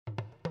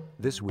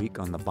This week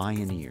on The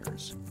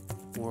Bioneers.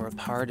 We're a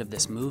part of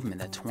this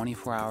movement that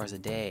 24 hours a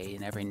day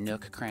in every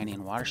nook, cranny,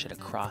 and watershed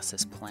across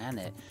this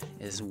planet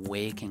is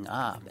waking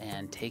up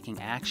and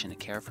taking action to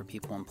care for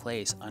people in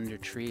place under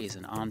trees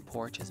and on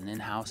porches and in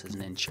houses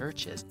and in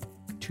churches.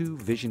 Two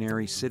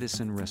visionary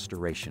citizen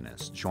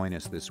restorationists join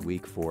us this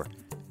week for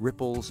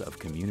Ripples of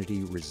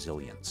Community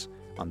Resilience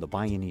on The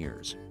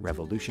Bioneers,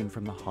 Revolution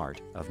from the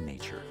Heart of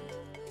Nature.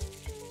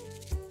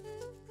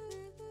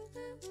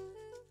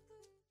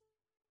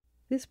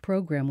 This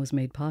program was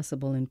made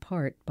possible in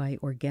part by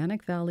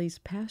Organic Valley's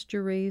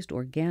pasture-raised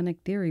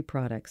organic dairy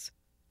products,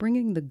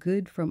 bringing the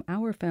good from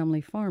our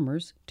family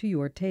farmers to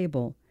your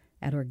table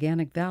at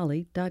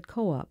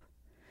organicvalley.coop.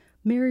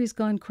 Mary's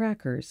Gone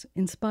Crackers,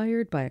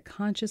 inspired by a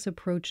conscious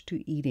approach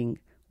to eating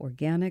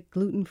organic,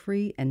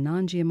 gluten-free, and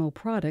non-GMO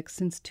products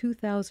since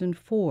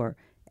 2004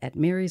 at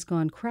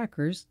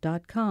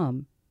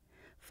marysgonecrackers.com.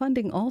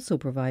 Funding also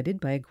provided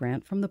by a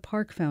grant from the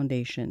Park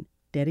Foundation,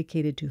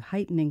 dedicated to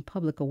heightening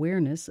public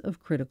awareness of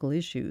critical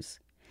issues,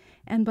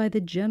 and by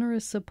the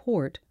generous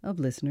support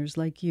of listeners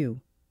like you.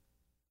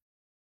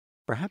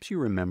 Perhaps you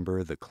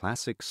remember the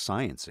classic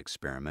science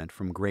experiment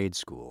from grade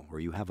school where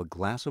you have a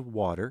glass of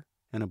water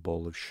and a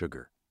bowl of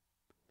sugar.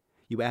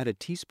 You add a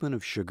teaspoon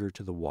of sugar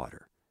to the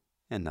water,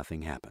 and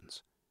nothing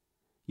happens.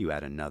 You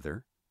add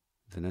another,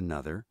 then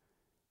another,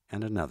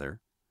 and another,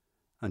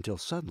 until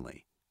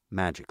suddenly,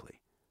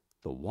 magically,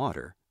 the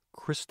water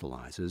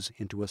crystallizes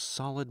into a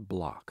solid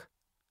block.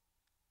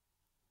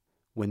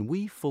 When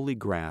we fully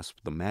grasp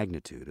the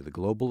magnitude of the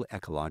global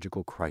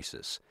ecological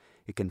crisis,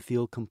 it can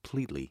feel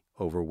completely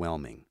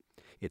overwhelming.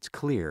 It's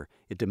clear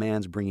it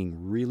demands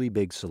bringing really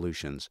big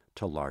solutions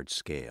to large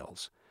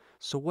scales.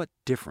 So what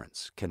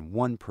difference can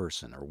one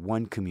person or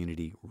one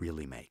community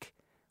really make?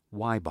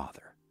 Why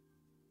bother?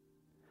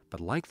 But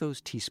like those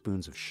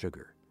teaspoons of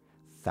sugar,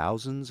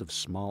 thousands of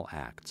small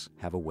acts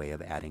have a way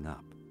of adding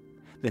up.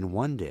 Then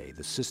one day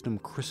the system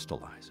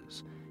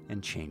crystallizes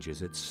and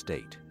changes its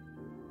state.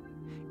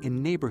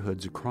 In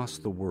neighborhoods across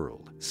the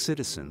world,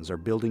 citizens are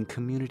building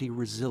community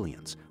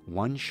resilience,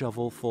 one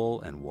shovelful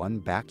and one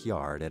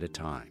backyard at a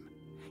time.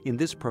 In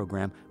this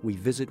program, we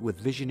visit with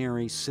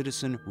visionary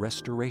citizen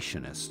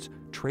restorationists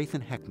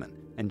Traython Heckman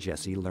and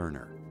Jesse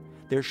Lerner.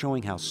 They're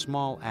showing how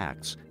small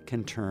acts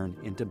can turn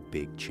into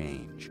big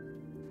change.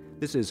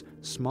 This is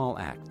Small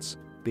Acts,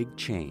 Big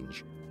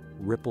Change,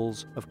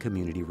 Ripples of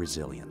Community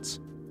Resilience.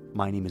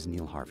 My name is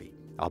Neil Harvey.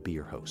 I'll be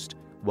your host.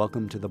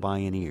 Welcome to The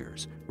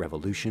Bioneers,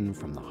 Revolution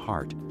from the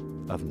Heart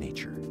of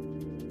Nature.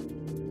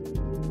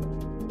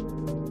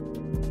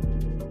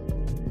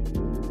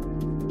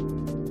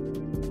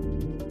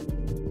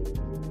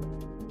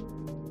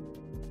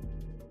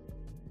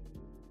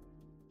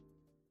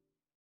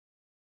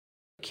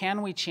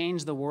 Can we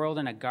change the world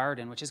in a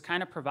garden, which is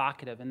kind of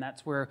provocative, and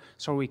that's where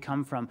we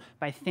come from,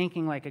 by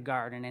thinking like a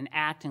garden and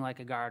acting like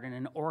a garden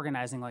and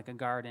organizing like a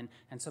garden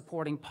and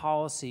supporting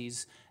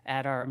policies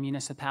at our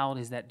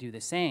municipalities that do the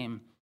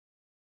same.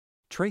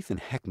 Traython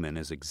Heckman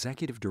is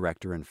executive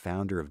director and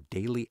founder of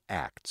Daily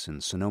Acts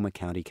in Sonoma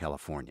County,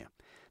 California.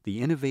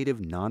 The innovative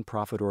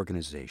nonprofit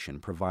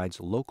organization provides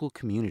local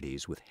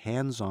communities with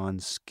hands-on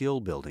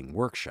skill-building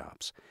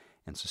workshops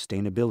and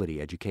sustainability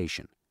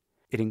education.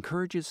 It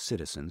encourages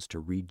citizens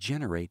to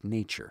regenerate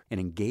nature and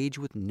engage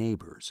with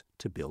neighbors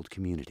to build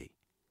community.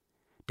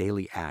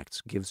 Daily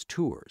Acts gives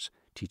tours,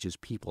 teaches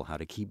people how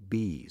to keep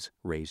bees,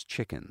 raise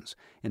chickens,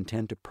 and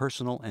tend to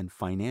personal and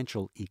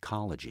financial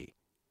ecology.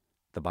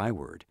 The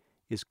byword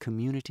is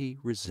community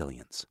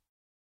resilience.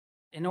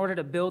 In order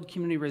to build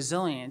community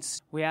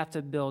resilience, we have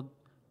to build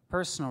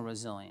personal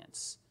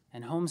resilience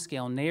and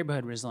home-scale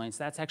neighborhood resilience.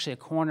 That's actually a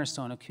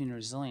cornerstone of community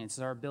resilience, is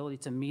our ability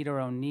to meet our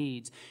own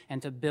needs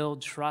and to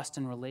build trust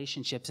and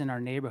relationships in our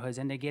neighborhoods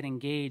and to get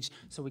engaged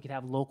so we could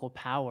have local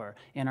power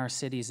in our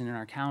cities and in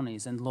our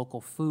counties and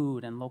local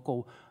food and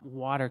local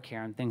water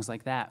care and things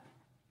like that.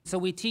 So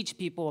we teach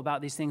people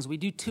about these things. We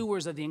do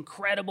tours of the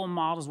incredible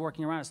models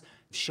working around us,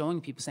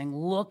 showing people, saying,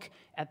 look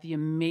at the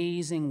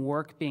amazing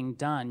work being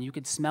done. You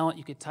could smell it,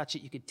 you could touch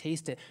it, you could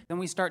taste it. Then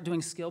we start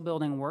doing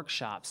skill-building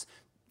workshops,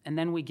 and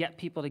then we get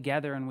people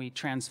together and we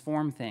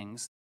transform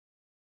things.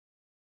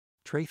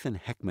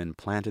 Traython Heckman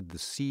planted the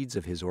seeds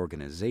of his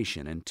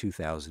organization in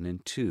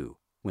 2002,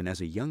 when as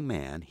a young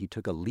man he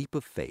took a leap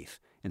of faith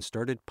and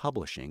started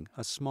publishing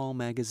a small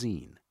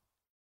magazine.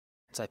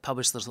 So I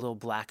published this little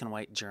black and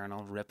white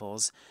journal,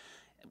 Ripples,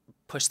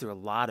 pushed through a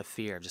lot of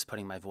fear of just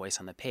putting my voice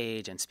on the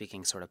page and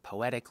speaking sort of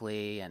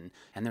poetically, and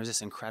there was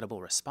this incredible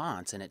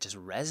response, and it just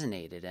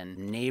resonated, and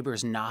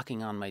neighbors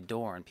knocking on my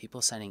door and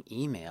people sending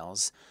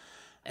emails.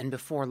 And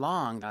before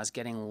long, I was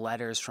getting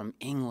letters from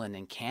England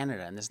and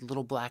Canada, and this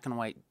little black and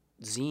white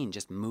zine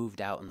just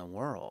moved out in the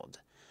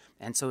world.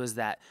 And so is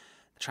that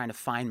trying to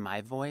find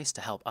my voice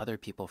to help other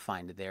people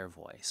find their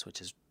voice,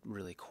 which is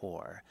really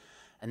core.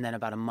 And then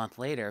about a month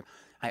later,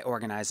 I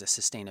organized a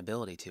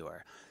sustainability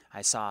tour.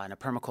 I saw in a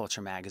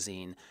permaculture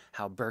magazine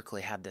how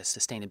Berkeley had this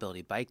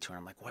sustainability bike tour.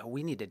 I'm like, well,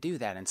 we need to do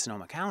that in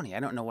Sonoma County. I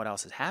don't know what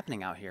else is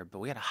happening out here, but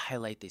we got to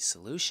highlight these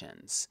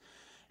solutions.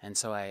 And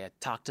so I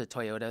talked to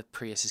Toyota.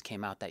 Priuses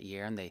came out that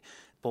year, and they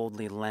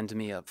boldly lent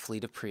me a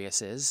fleet of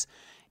Priuses.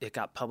 It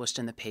got published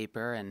in the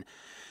paper, and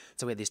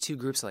so we had these two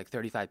groups of like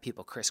 35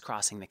 people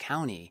crisscrossing the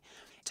county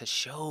to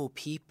show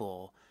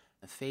people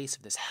the face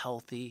of this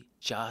healthy,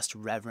 just,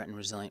 reverent, and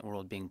resilient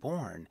world being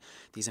born.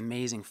 These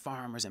amazing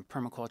farmers and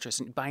permaculturists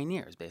and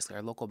pioneers, basically,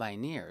 our local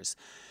pioneers,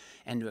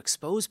 and to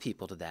expose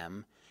people to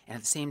them and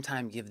at the same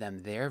time give them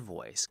their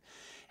voice.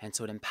 And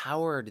so it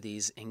empowered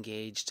these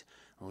engaged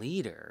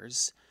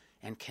leaders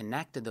and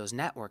connected those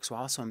networks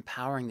while also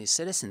empowering these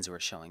citizens who are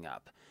showing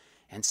up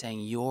and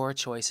saying your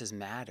choices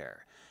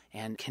matter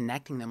and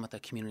connecting them with a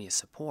community of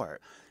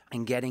support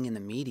and getting in the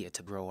media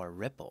to grow our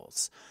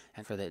ripples.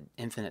 And for the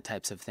infinite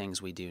types of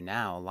things we do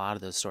now, a lot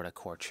of those sort of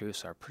core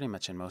truths are pretty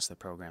much in most of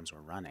the programs we're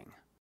running.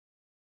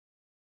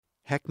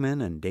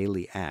 Heckman and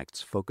Daily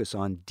Acts focus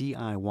on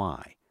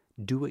DIY,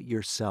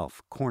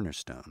 do-it-yourself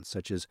cornerstones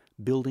such as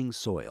building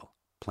soil,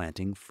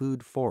 planting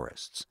food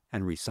forests,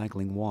 and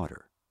recycling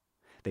water.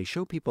 They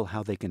show people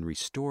how they can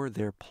restore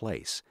their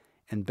place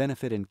and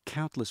benefit in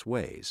countless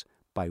ways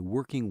by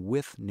working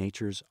with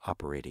nature's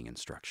operating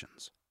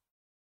instructions.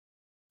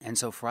 And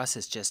so for us,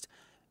 it's just,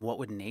 what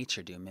would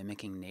nature do?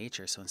 Mimicking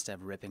nature. So instead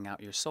of ripping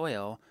out your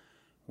soil,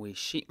 we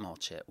sheet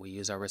mulch it. We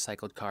use our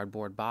recycled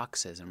cardboard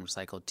boxes and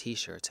recycled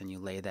t-shirts, and you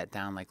lay that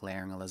down like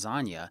layering a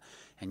lasagna,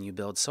 and you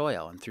build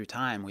soil. And through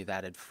time, we've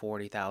added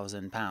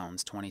 40,000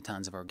 pounds, 20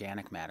 tons of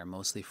organic matter,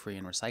 mostly free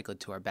and recycled,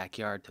 to our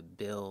backyard to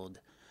build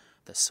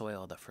the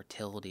soil, the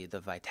fertility, the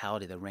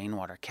vitality, the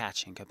rainwater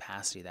catching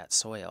capacity of that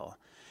soil.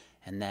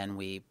 And then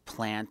we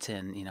plant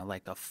in,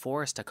 like a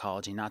forest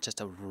ecology, not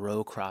just a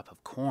row crop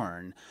of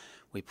corn.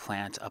 We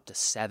plant up to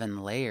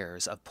 7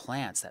 layers of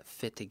plants that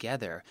fit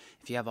together.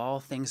 If you have all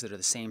things that are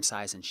the same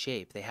size and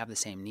shape, they have the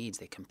same needs,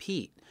 they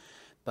compete.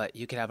 But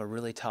you could have a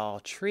really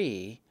tall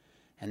tree,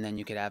 and then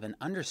you could have an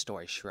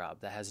understory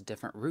shrub that has a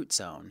different root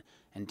zone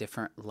and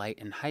different light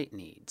and height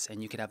needs.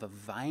 And you could have a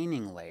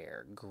vining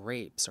layer,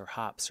 grapes or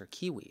hops or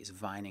kiwis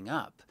vining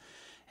up.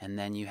 And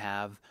then you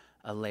have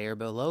a layer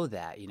below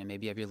that,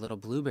 maybe you have your little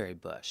blueberry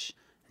bush,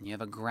 and you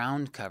have a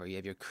ground cover, you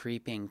have your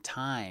creeping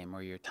thyme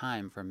or your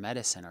thyme for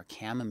medicine or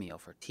chamomile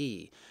for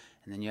tea,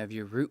 and then you have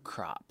your root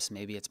crops,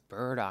 maybe it's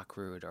burdock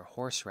root or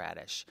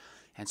horseradish.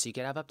 And so you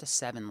could have up to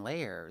 7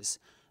 layers,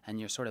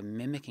 and you're sort of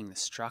mimicking the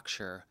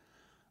structure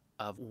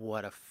of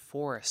what a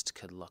forest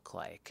could look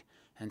like.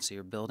 And so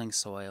you're building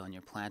soil and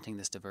you're planting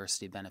this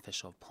diversity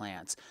beneficial of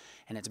plants,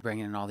 and it's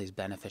bringing in all these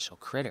beneficial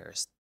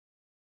critters.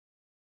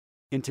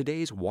 In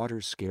today's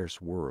water-scarce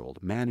world,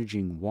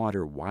 managing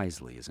water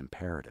wisely is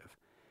imperative.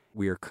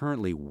 We are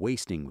currently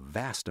wasting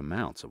vast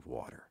amounts of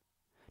water.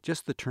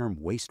 Just the term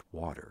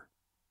wastewater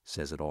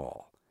says it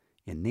all.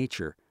 In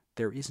nature,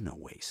 there is no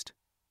waste.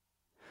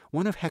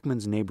 One of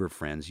Heckman's neighbor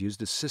friends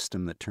used a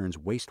system that turns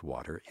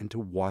wastewater into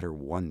water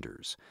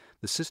wonders.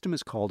 The system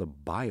is called a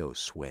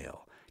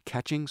bioswale,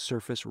 catching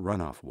surface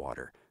runoff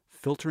water,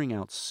 filtering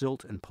out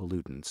silt and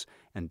pollutants,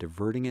 and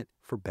diverting it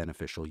for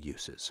beneficial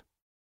uses.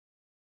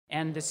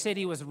 And the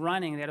city was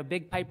running, they had a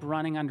big pipe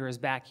running under his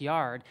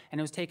backyard,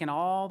 and it was taking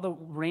all the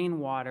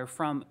rainwater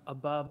from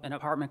above an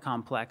apartment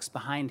complex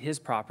behind his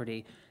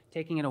property,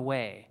 taking it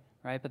away,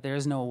 right? But there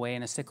is no way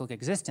in a cyclic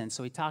existence.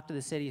 So he talked to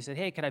the city, he said,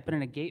 hey, could I put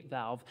in a gate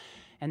valve?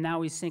 And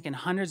now he's sinking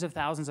hundreds of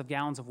thousands of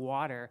gallons of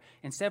water.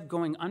 Instead of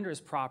going under his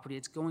property,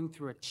 it's going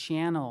through a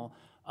channel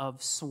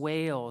of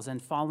swales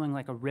and following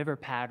like a river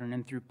pattern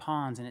and through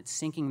ponds, and it's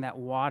sinking that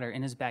water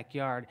in his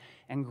backyard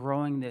and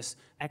growing this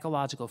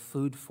ecological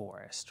food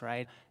forest,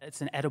 right? It's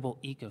an edible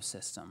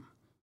ecosystem.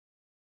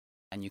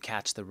 And you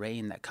catch the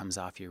rain that comes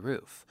off your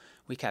roof.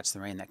 We catch the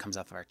rain that comes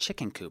off of our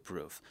chicken coop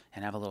roof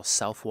and have a little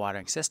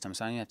self-watering system,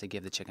 so I don't even have to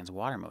give the chickens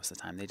water most of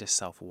the time. They just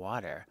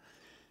self-water.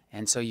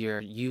 And so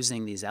you're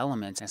using these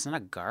elements, and it's not a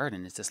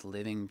garden, it's this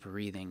living,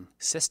 breathing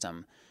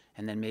system.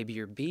 And then maybe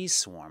your bees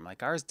swarm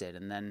like ours did,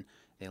 and then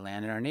they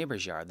land in our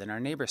neighbor's yard. Then our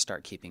neighbors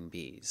start keeping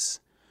bees.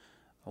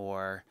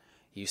 Or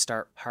you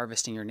start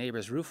harvesting your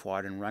neighbor's roof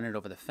water and run it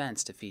over the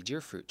fence to feed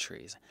your fruit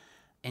trees.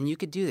 And you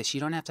could do this. You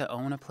don't have to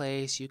own a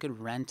place. You could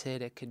rent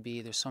it. It could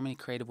be, there's so many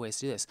creative ways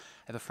to do this.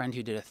 I have a friend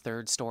who did a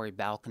 3rd-story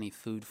balcony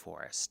food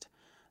forest.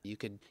 You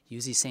could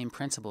use these same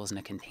principles in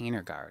a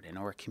container garden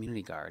or a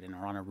community garden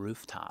or on a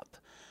rooftop.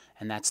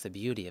 And that's the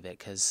beauty of it,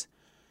 because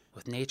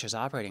with nature's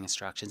operating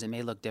instructions, it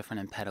may look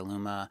different in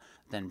Petaluma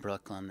than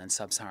Brooklyn than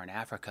sub-Saharan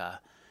Africa,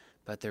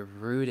 but they're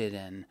rooted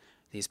in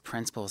these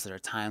principles that are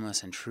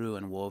timeless and true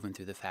and woven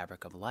through the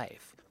fabric of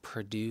life.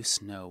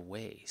 Produce no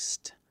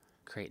waste,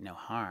 create no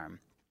harm.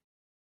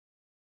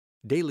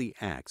 Daily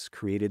Acts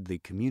created the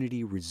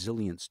Community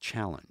Resilience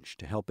Challenge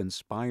to help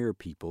inspire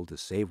people to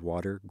save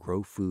water,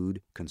 grow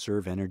food,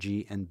 conserve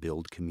energy, and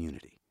build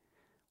community.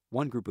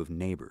 One group of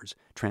neighbors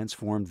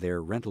transformed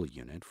their rental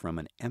unit from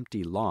an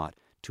empty lot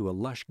to a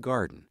lush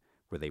garden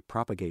where they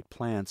propagate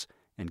plants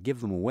and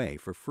give them away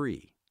for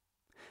free.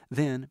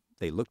 Then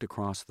they looked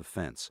across the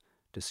fence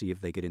to see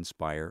if they could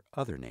inspire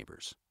other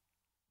neighbors.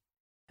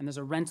 and there's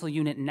a rental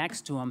unit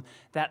next to him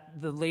that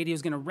the lady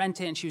was going to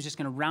rent it, and she was just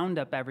going to round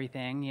up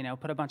everything,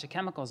 put a bunch of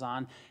chemicals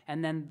on,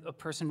 and then a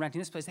person renting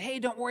this place, hey,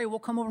 don't worry, we'll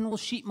come over and we'll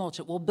sheet mulch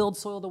it, we'll build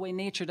soil the way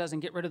nature does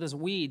and get rid of those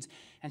weeds.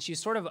 And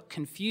she's sort of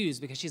confused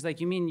because she's like,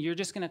 you mean you're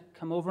just going to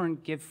come over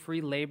and give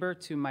free labor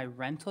to my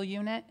rental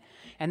unit?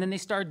 And then they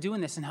started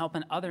doing this and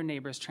helping other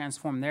neighbors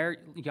transform their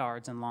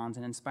yards and lawns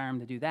and inspire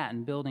them to do that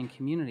and building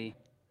community.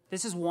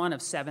 This is one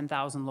of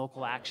 7,000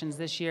 local actions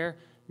this year,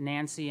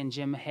 Nancy and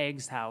Jim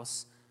Haig's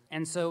house.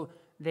 And so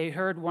they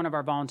heard one of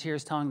our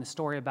volunteers telling the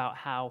story about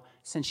how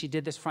since she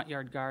did this front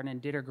yard garden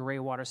and did her gray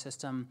water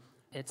system,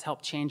 it's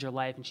helped change her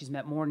life, and she's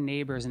met more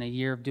neighbors in a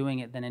year of doing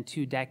it than in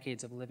 2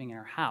 decades of living in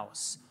her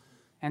house.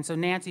 And so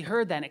Nancy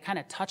heard that, and it kind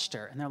of touched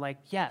her. And they're like,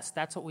 yes,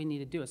 that's what we need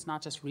to do. It's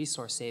not just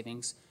resource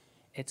savings,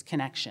 it's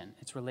connection,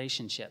 it's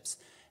relationships.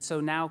 So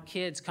now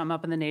kids come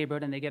up in the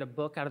neighborhood and they get a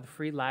book out of the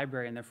free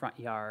library in their front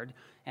yard,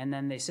 and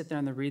then they sit there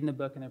and they're reading the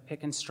book and they're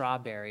picking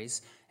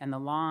strawberries. And the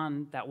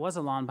lawn that was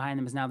a lawn behind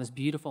them is now this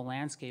beautiful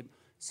landscape,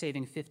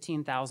 saving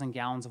 15,000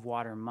 gallons of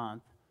water a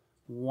month.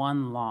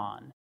 One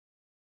lawn.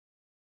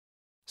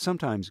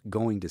 Sometimes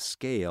going to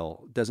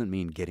scale doesn't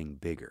mean getting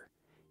bigger.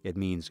 It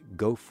means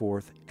go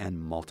forth and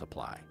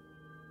multiply.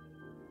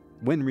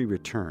 When we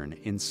return,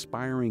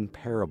 inspiring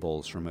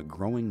parables from a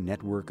growing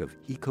network of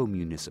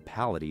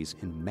eco-municipalities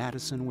in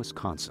Madison,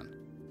 Wisconsin.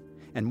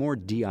 And more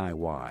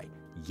DIY,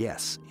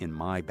 yes, in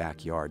my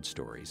backyard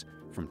stories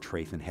from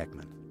Trathon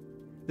Heckman.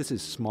 This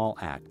is Small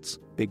Acts,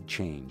 Big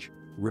Change,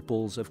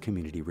 Ripples of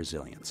Community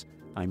Resilience.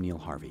 I'm Neil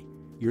Harvey.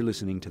 You're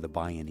listening to The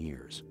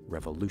Bioneers,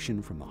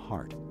 Revolution from the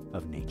Heart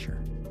of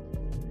Nature.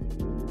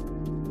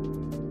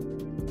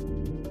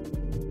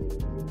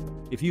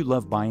 If you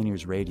love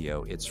Bioneers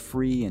Radio, it's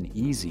free and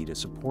easy to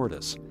support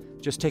us.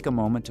 Just take a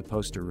moment to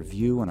post a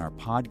review on our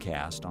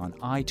podcast on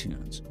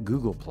iTunes,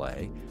 Google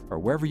Play, or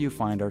wherever you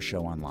find our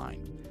show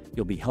online.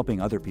 You'll be helping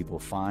other people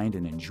find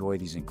and enjoy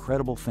these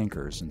incredible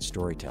thinkers and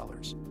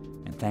storytellers.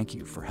 And thank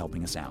you for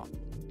helping us out.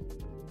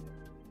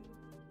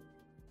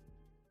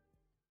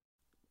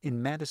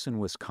 In Madison,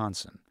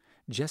 Wisconsin,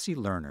 Jesse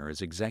Lerner is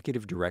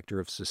Executive Director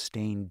of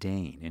Sustain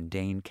Dane in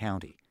Dane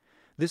County.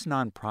 This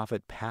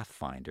nonprofit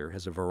pathfinder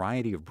has a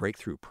variety of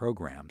breakthrough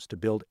programs to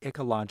build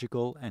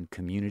ecological and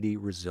community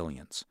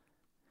resilience.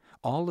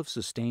 All of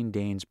Sustain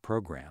Dane's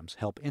programs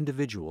help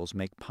individuals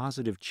make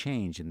positive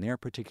change in their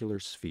particular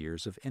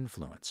spheres of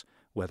influence,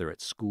 whether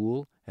at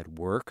school, at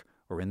work,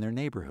 or in their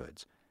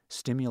neighborhoods,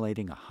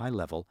 stimulating a high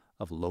level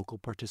of local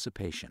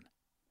participation.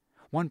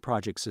 One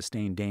project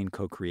Sustain Dane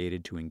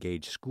co-created to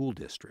engage school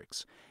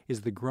districts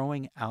is the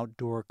growing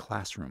Outdoor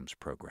Classrooms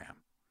program.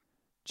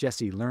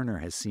 Jesse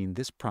Lerner has seen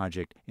this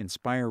project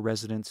inspire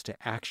residents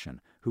to action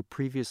who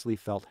previously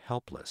felt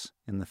helpless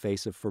in the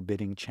face of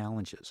forbidding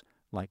challenges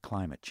like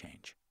climate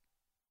change.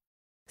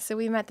 So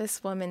we met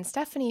this woman,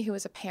 Stephanie, who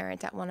was a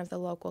parent at one of the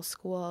local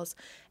schools,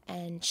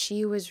 and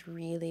she was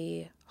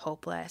really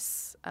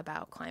hopeless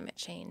about climate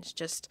change.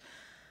 Just,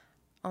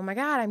 oh my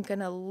God, I'm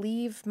going to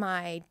leave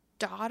my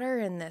daughter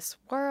in this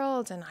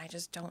world, and I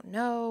just don't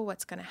know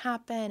what's going to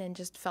happen, and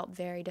just felt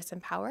very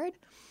disempowered.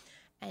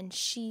 And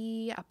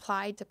she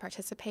applied to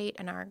participate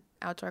in our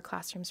Outdoor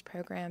Classrooms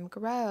program,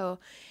 GROW,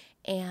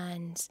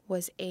 and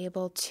was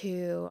able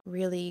to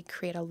really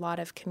create a lot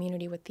of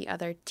community with the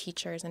other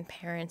teachers and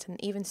parents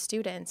and even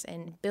students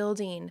in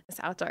building this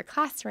outdoor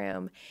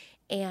classroom.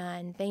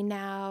 And they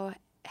now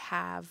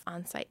have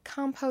on-site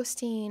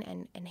composting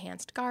and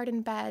enhanced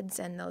garden beds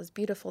and those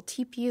beautiful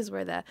teepees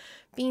where the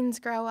beans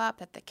grow up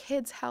that the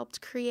kids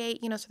helped create.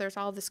 So there's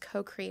all this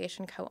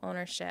co-creation,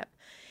 co-ownership.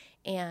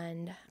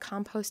 And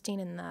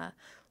composting in the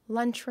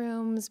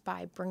lunchrooms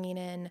by bringing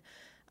in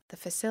the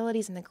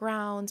facilities and the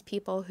grounds,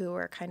 people who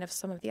were kind of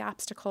some of the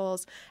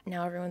obstacles.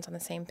 Now everyone's on the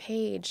same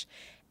page.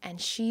 And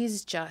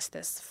she's just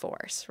this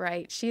force,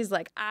 right? She's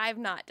like,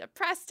 I'm not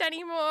depressed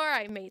anymore.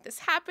 I made this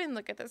happen.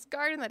 Look at this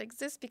garden that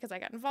exists because I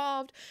got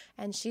involved.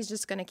 And she's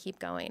just going to keep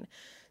going.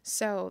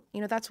 So,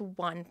 that's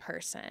one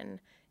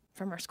person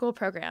from our school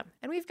program.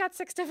 And we've got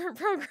 6 different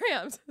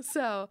programs.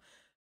 So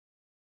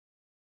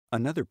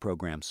another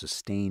program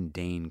Sustain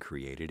Dane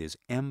created is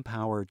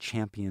Empower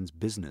Champions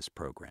Business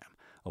Program,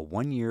 a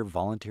 1-year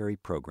voluntary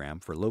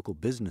program for local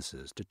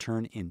businesses to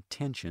turn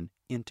intention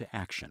into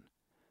action.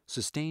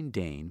 Sustain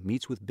Dane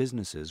meets with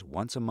businesses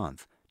once a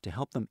month to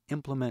help them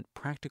implement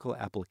practical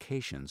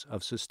applications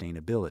of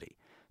sustainability,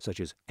 such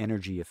as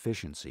energy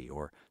efficiency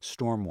or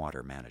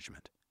stormwater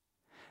management.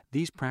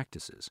 These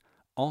practices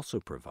also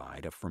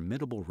provide a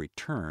formidable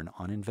return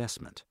on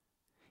investment.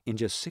 In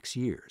just 6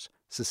 years,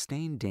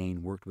 Sustain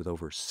Dane worked with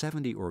over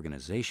 70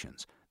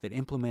 organizations that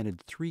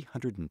implemented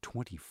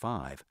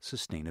 325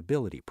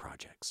 sustainability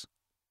projects.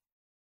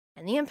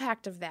 And the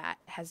impact of that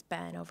has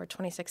been over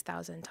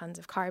 26,000 tons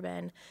of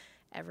carbon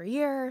every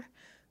year,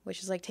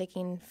 which is like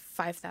taking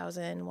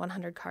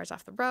 5,100 cars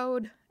off the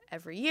road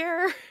every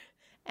year.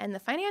 And the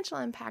financial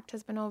impact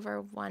has been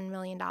over $1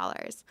 million.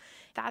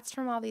 That's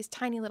from all these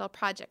tiny little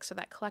projects, so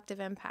that collective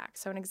impact.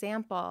 So an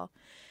example,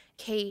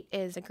 Kate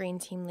is a green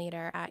team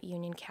leader at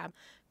Union Cab,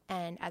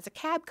 And as a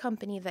cab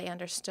company, they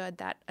understood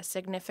that a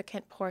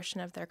significant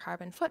portion of their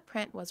carbon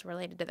footprint was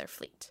related to their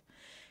fleet.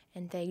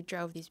 And they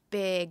drove these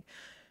big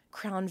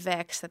Crown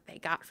Vics that they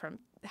got from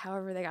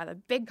however they got the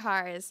big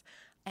cars,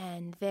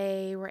 and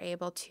they were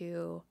able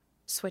to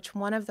switch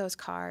one of those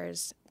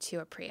cars to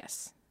a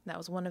Prius. That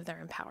was one of their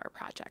Empower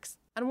projects.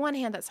 On one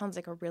hand, that sounds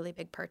like a really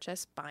big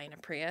purchase, buying a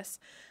Prius.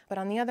 But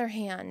on the other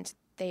hand,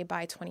 they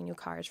buy 20 new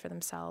cars for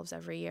themselves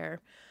every year.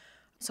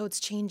 So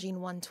it's changing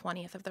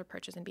 1/20th of their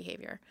purchasing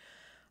behavior.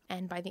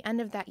 And by the end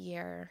of that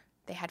year,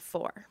 they had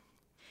 4.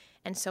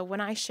 And so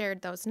when I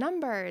shared those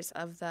numbers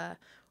of the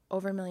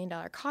over $1 million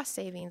cost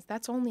savings,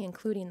 that's only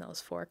including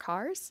those 4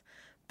 cars.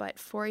 But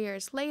 4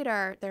 years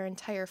later, their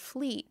entire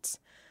fleet,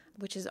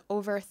 which is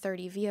over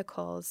 30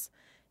 vehicles,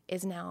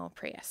 is now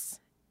Prius.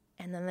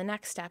 And then the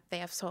next step, they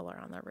have solar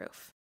on their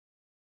roof.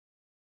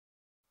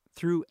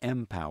 Through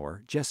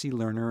Empower, Jesse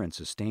Lerner and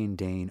Sustain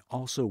Dane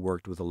also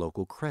worked with a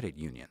local credit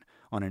union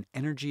on an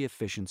energy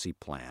efficiency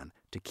plan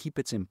to keep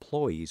its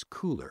employees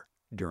cooler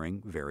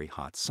during very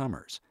hot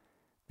summers.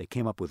 They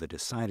came up with a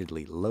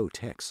decidedly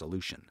low-tech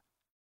solution.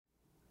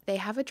 They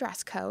have a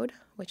dress code,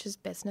 which is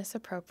business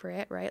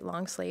appropriate, right?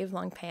 Long sleeve,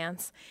 long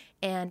pants.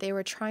 And they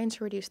were trying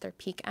to reduce their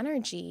peak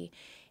energy,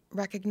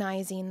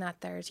 recognizing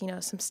that there's,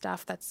 some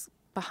stuff that's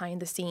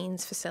behind the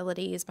scenes,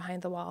 facilities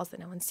behind the walls that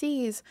no one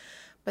sees.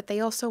 But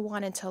they also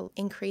wanted to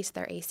increase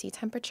their AC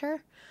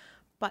temperature.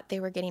 But they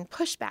were getting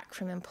pushback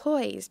from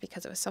employees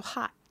because it was so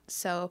hot.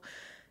 So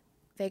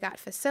they got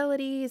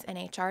facilities and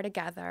HR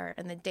together,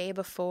 and the day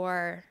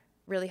before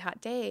really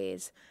hot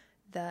days,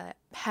 the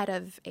head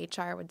of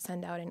HR would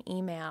send out an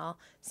email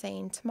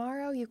saying,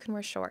 tomorrow you can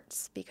wear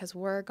shorts because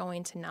we're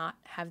going to not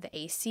have the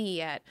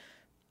AC at,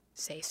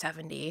 say,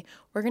 70.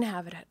 We're going to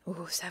have it at,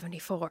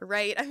 74,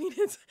 right?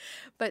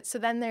 But so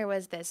then there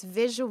was this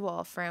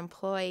visual for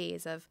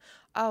employees of,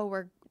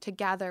 we're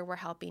together, we're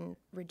helping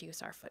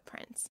reduce our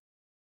footprints.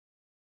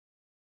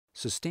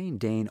 Sustain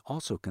Dane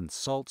also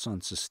consults on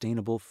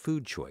sustainable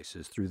food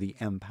choices through the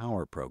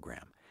Empower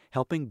program,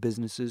 helping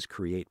businesses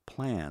create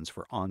plans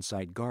for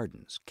on-site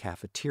gardens,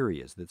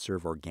 cafeterias that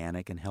serve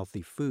organic and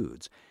healthy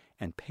foods,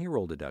 and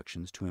payroll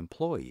deductions to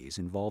employees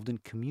involved in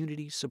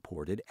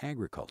community-supported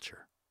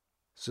agriculture.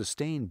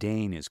 Sustain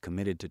Dane is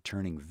committed to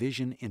turning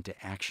vision into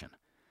action.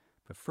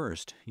 But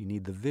first, you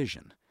need the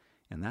vision,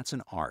 and that's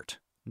an art,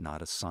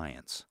 not a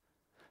science.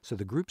 So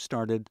the group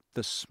started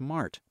the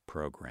SMART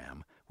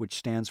program, which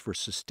stands for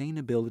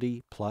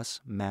Sustainability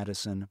plus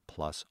Madison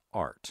plus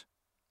Art.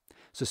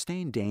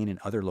 Sustain Dane and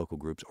other local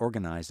groups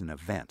organized an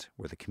event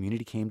where the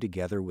community came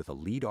together with a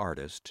lead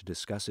artist to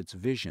discuss its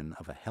vision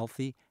of a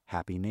healthy,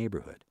 happy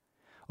neighborhood.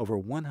 Over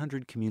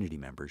 100 community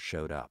members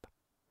showed up.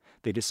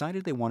 They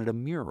decided they wanted a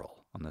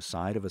mural on the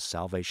side of a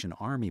Salvation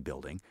Army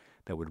building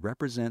that would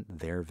represent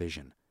their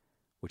vision,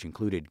 which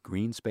included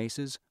green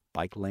spaces,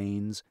 bike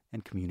lanes,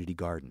 and community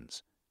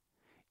gardens.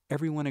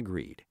 Everyone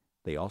agreed.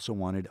 They also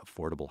wanted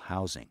affordable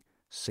housing,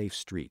 safe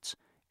streets,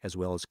 as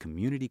well as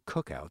community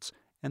cookouts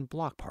and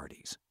block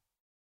parties.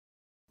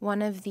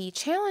 One of the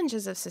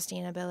challenges of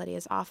sustainability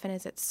is often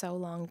is it's so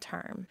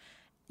long-term.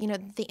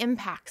 The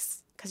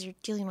impacts, because you're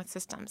dealing with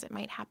systems, it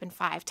might happen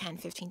 5, 10,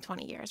 15,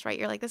 20 years, right?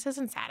 You're like, this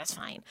isn't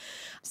satisfying.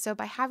 So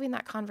by having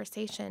that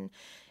conversation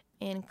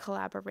in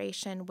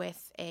collaboration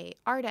with an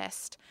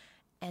artist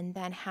and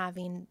then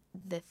having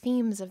the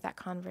themes of that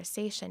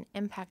conversation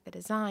impact the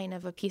design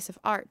of a piece of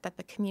art that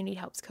the community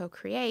helps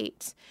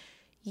co-create,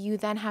 you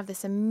then have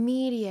this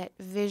immediate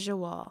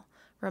visual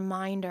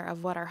reminder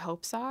of what our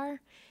hopes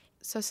are.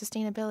 So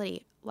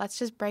sustainability, let's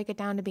just break it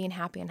down to being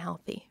happy and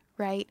healthy,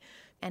 right?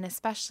 And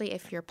especially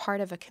if you're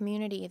part of a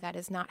community that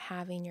is not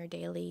having your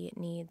daily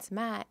needs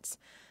met,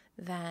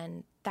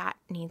 then that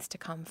needs to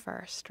come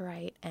first,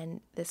 right?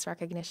 And this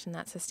recognition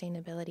that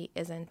sustainability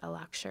isn't a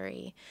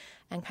luxury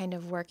and kind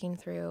of working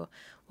through,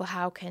 well,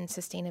 how can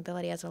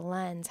sustainability as a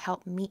lens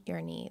help meet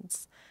your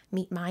needs,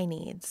 meet my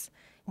needs?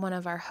 One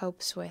of our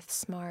hopes with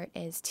SMART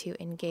is to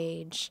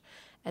engage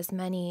as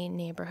many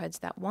neighborhoods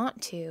that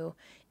want to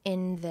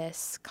in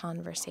this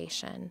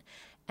conversation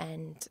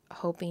and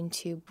hoping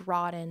to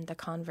broaden the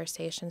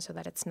conversation so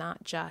that it's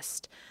not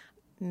just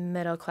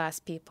middle-class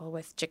people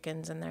with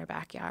chickens in their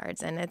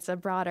backyards, and it's a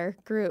broader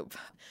group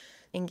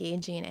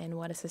engaging in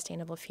what a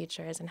sustainable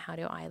future is and how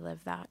do I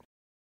live that.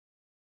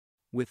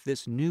 With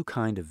this new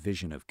kind of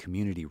vision of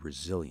community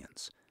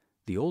resilience,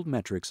 the old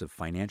metrics of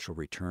financial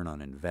return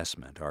on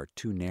investment are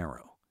too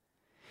narrow.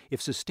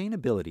 If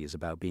sustainability is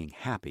about being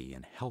happy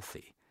and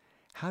healthy,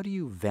 how do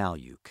you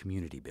value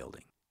community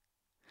building?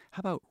 How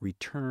about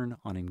return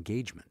on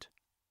engagement?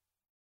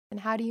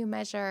 And how do you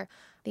measure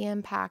the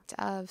impact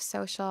of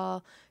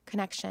social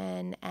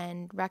connection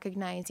and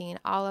recognizing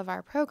all of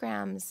our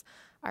programs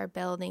are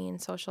building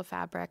social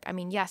fabric?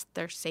 Yes,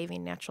 they're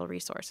saving natural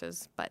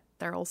resources, but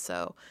they're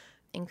also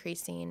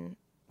increasing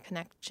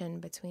connection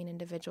between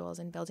individuals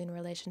and building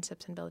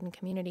relationships and building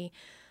community.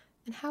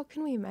 And how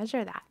can we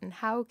measure that? And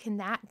how can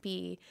that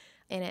be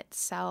in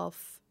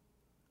itself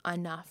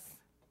enough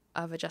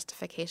of a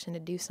justification to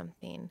do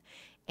something?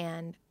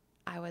 And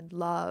I would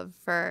love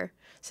for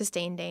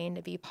Sustain Dane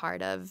to be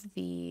part of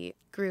the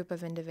group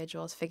of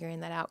individuals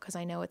figuring that out, because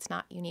I know it's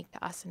not unique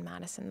to us in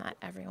Madison, that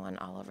everyone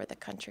all over the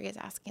country is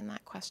asking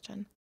that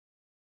question.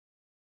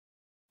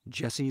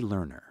 Jesse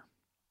Lerner.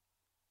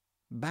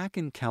 Back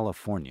in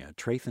California,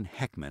 Traython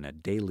Heckman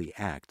at Daily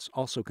Acts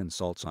also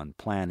consults on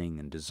planning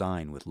and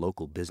design with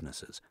local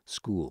businesses,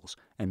 schools,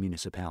 and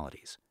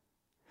municipalities.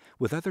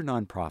 With other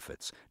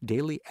nonprofits,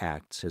 Daily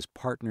Acts has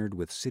partnered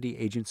with city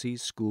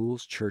agencies,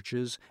 schools,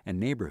 churches, and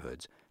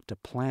neighborhoods to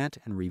plant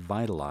and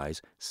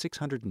revitalize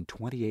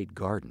 628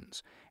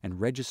 gardens and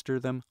register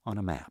them on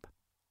a map.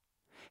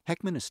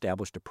 Heckman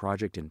established a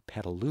project in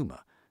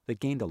Petaluma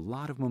that gained a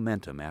lot of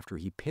momentum after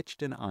he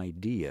pitched an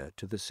idea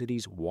to the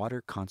city's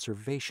water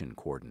conservation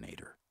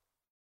coordinator.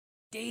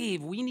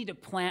 Dave, we need to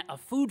plant a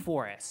food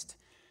forest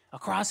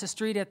across the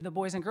street at the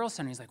Boys and Girls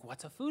Center. He's like,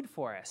 what's a food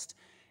forest?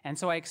 And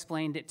so I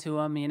explained it to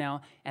him,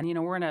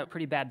 and we're in a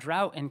pretty bad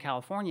drought in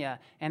California,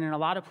 and in a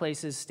lot of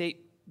places,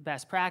 state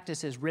best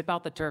practice is rip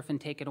out the turf and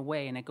take it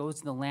away, and it goes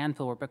to the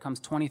landfill where it becomes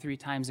 23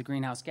 times the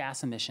greenhouse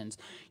gas emissions.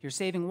 You're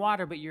saving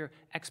water, but you're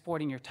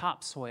exporting your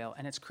topsoil,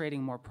 and it's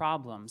creating more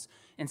problems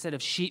instead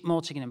of sheet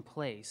mulching it in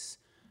place.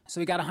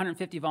 So we got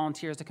 150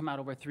 volunteers to come out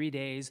over 3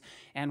 days,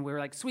 and we were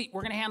like, sweet,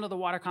 we're going to handle the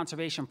water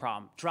conservation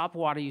problem. Drop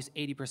water use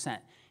 80%.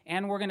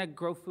 And we're going to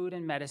grow food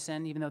and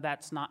medicine, even though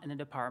that's not in a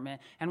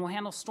department, and we'll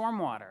handle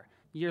stormwater.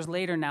 Years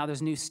later now,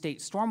 there's new state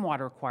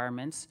stormwater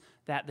requirements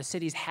that the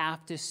cities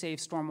have to save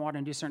stormwater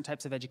and do certain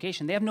types of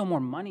education. They have no more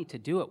money to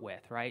do it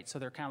with, right? So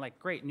they're kind of like,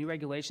 great, new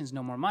regulations,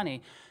 no more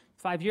money.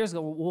 5 years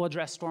ago, we'll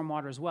address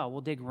stormwater as well.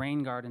 We'll dig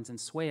rain gardens and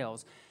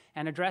swales.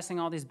 And addressing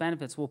all these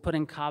benefits, we'll put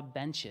in Cobb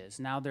benches.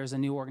 Now there's a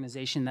new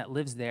organization that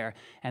lives there,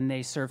 and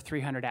they serve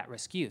 300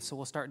 at-risk youth. So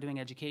we'll start doing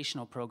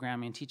educational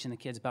programming and teaching the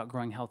kids about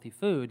growing healthy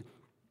food.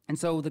 And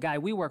so the guy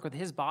we work with,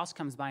 his boss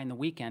comes by in the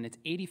weekend. It's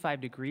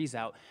 85 degrees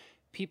out.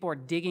 People are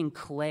digging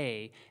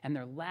clay, and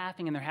they're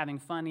laughing, and they're having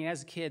fun. He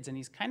has kids, and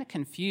he's kind of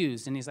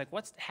confused. And he's like,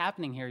 what's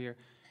happening here?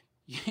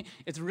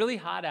 It's really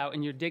hot out,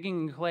 and you're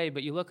digging clay,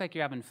 but you look like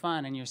you're having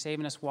fun, and you're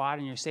saving us water,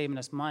 and you're saving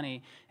us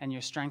money, and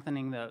you're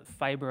strengthening the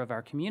fiber of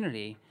our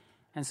community.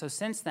 And so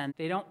since then,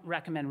 they don't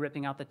recommend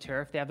ripping out the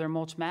turf. They have their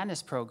Mulch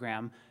Madness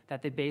program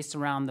that they based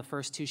around the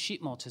first 2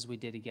 sheet mulches we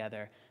did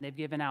together. They've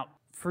given out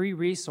free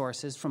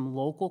resources from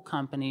local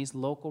companies,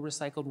 local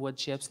recycled wood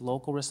chips,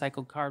 local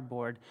recycled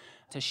cardboard,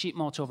 to sheet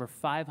mulch over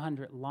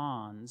 500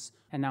 lawns.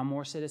 And now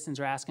more citizens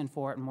are asking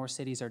for it, and more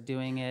cities are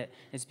doing it.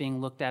 It's being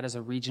looked at as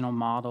a regional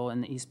model in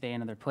the East Bay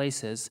and other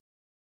places.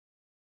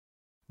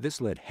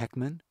 This led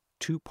Heckman,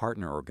 2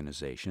 partner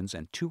organizations,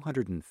 and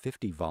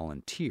 250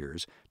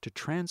 volunteers to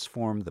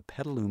transform the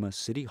Petaluma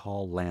City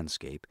Hall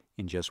landscape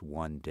in just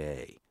 1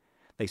 day.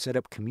 They set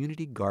up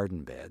community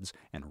garden beds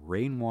and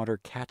rainwater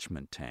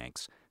catchment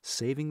tanks,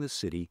 saving the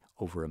city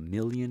over 1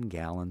 million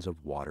gallons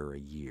of water a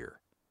year.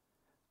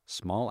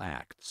 Small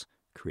acts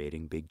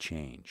creating big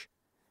change,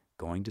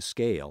 going to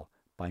scale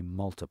by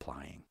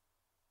multiplying.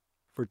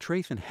 For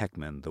Traython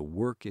Heckman, the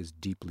work is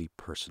deeply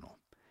personal.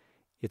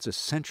 It's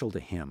essential to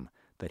him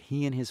that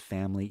he and his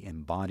family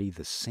embody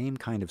the same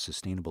kind of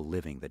sustainable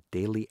living that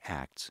Daily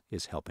Acts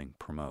is helping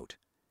promote.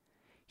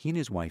 He and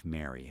his wife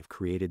Mary have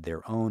created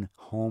their own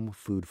home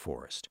food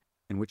forest,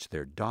 in which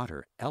their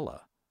daughter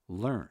Ella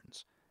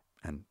learns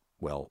and,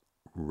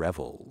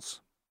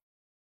 revels.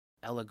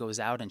 Ella goes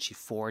out and she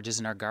forages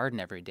in our garden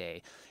every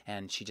day,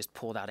 and she just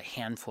pulled out a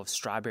handful of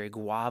strawberry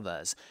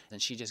guavas,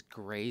 and she just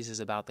grazes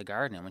about the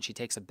garden. And when she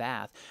takes a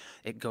bath,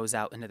 it goes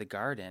out into the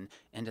garden,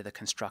 into the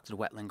constructed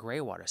wetland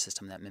graywater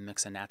system that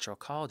mimics a natural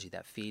ecology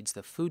that feeds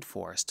the food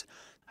forest.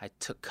 I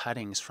took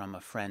cuttings from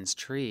a friend's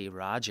tree,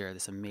 Roger,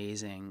 this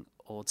amazing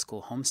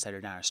old-school homesteader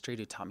down our street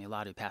who taught me a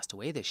lot, who passed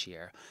away this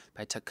year.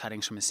 But I took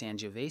cuttings from his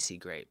Sangiovese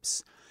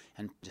grapes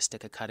and just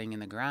stick a cutting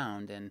in the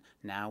ground, and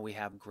now we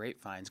have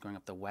grapevines growing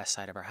up the west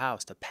side of our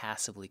house to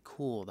passively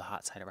cool the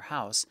hot side of our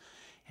house,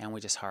 and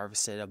we just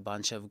harvested a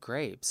bunch of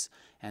grapes.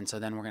 And so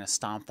then we're going to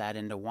stomp that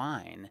into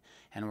wine,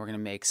 and we're going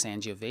to make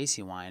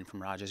Sangiovese wine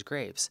from Roger's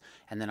grapes,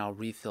 and then I'll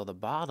refill the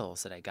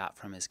bottles that I got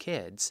from his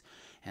kids,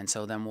 and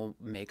so then we'll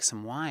make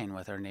some wine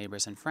with our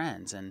neighbors and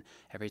friends. And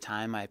every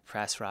time I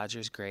press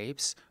Roger's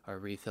grapes or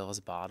refill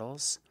his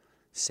bottles,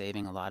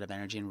 saving a lot of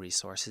energy and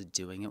resources,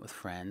 doing it with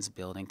friends,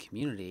 building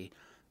community,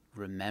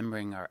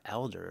 remembering our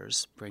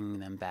elders, bringing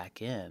them back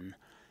in,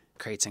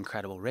 creates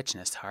incredible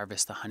richness to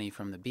harvest the honey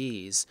from the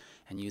bees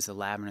and use the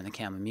lavender and the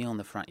chamomile in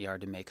the front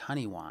yard to make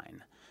honey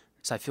wine.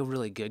 So I feel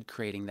really good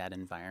creating that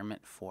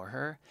environment for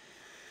her,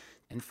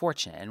 and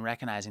fortunate and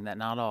recognizing that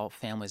not all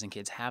families and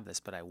kids have this,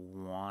 but I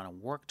want to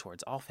work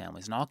towards all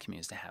families and all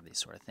communities to have these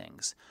sort of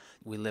things.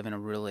 We live in a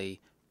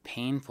really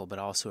painful but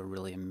also a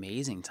really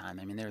amazing time.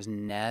 I mean, there's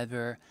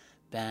never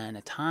been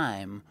a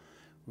time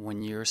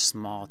when your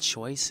small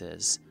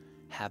choices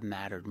have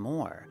mattered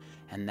more,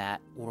 and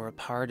that we're a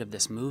part of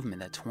this movement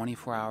that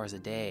 24 hours a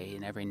day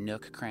in every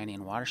nook, cranny,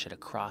 and watershed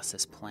across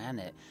this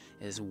planet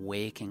is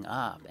waking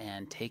up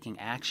and taking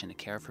action to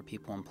care for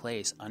people in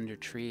place under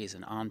trees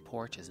and on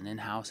porches and in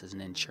houses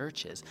and in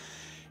churches.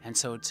 And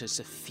so it's just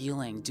a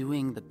feeling,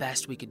 doing the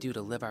best we could do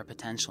to live our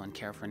potential and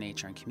care for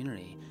nature and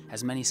community,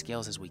 as many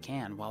scales as we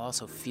can, while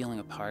also feeling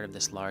a part of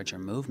this larger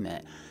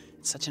movement.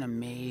 It's such an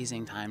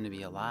amazing time to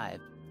be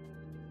alive.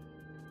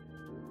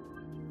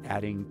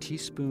 Adding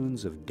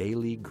teaspoons of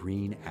daily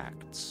green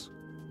acts,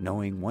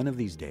 knowing one of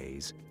these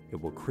days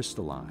it will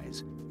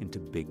crystallize into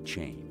big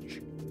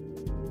change.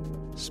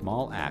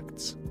 Small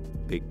acts,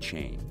 big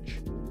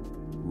change.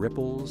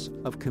 Ripples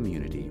of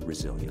community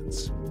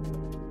resilience.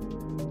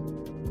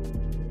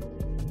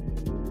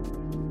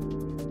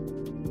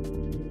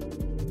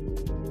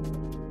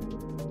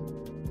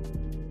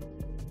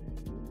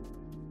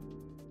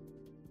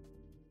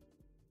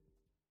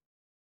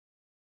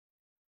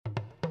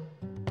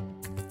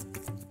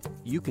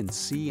 You can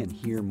see and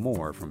hear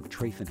more from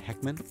Trayfon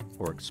Heckman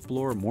or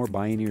explore more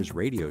Bioneers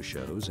radio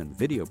shows and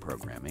video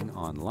programming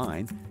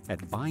online at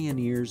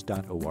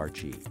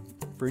bioneers.org.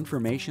 For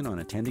information on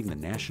attending the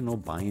National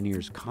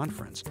Bioneers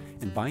Conference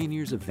and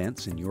Bioneers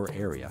events in your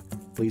area,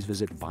 please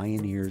visit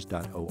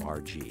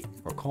bioneers.org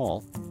or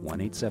call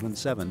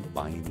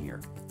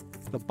 1-877-BIONEER.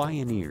 The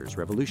Bioneers,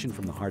 Revolution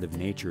from the Heart of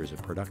Nature is a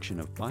production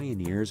of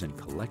Bioneers and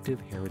Collective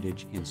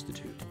Heritage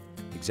Institute.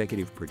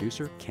 Executive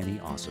producer, Kenny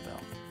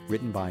Ausubel.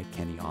 Written by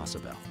Kenny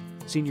Ausubel.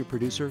 Senior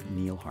producer,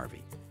 Neil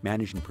Harvey.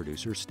 Managing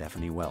producer,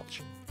 Stephanie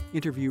Welch.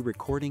 Interview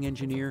recording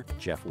engineer,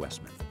 Jeff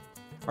Westman.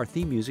 Our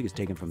theme music is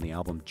taken from the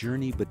album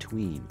Journey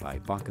Between by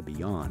Baka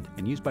Beyond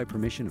and used by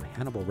permission of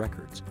Hannibal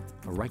Records,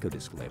 a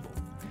Rykodisc label.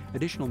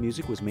 Additional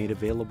music was made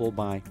available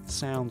by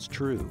Sounds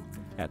True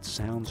at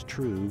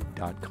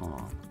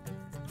soundstrue.com.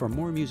 For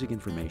more music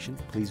information,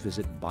 please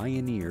visit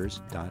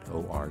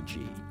bioneers.org.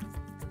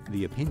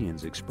 The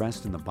opinions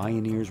expressed in the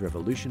Bioneers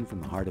Revolution from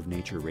the Heart of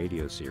Nature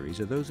radio series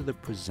are those of the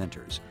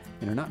presenters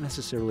and are not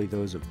necessarily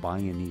those of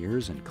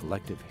Bioneers and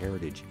Collective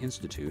Heritage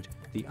Institute,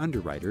 the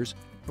underwriters,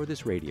 or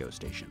this radio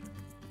station.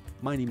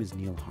 My name is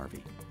Neil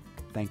Harvey.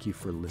 Thank you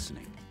for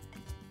listening.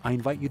 I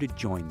invite you to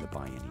join the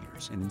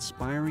Bioneers in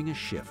inspiring a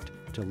shift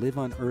to live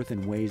on Earth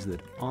in ways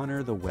that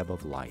honor the web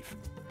of life,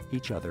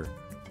 each other,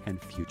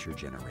 and future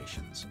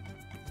generations.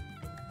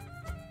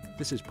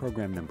 This is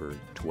program number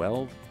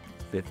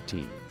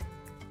 1215.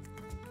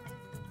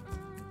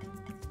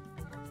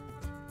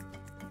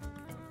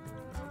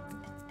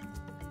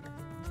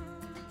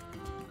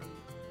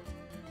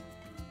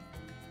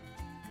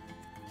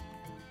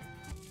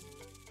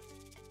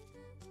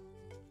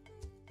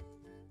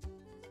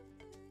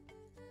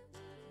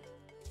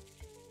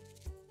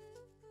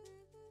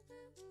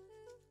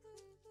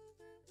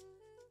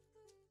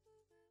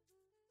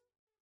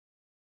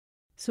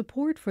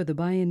 Support for the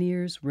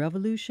Bioneers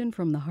Revolution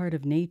from the Heart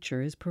of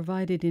Nature is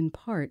provided in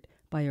part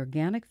by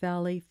Organic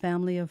Valley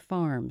Family of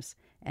Farms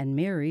and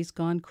Mary's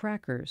Gone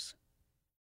Crackers.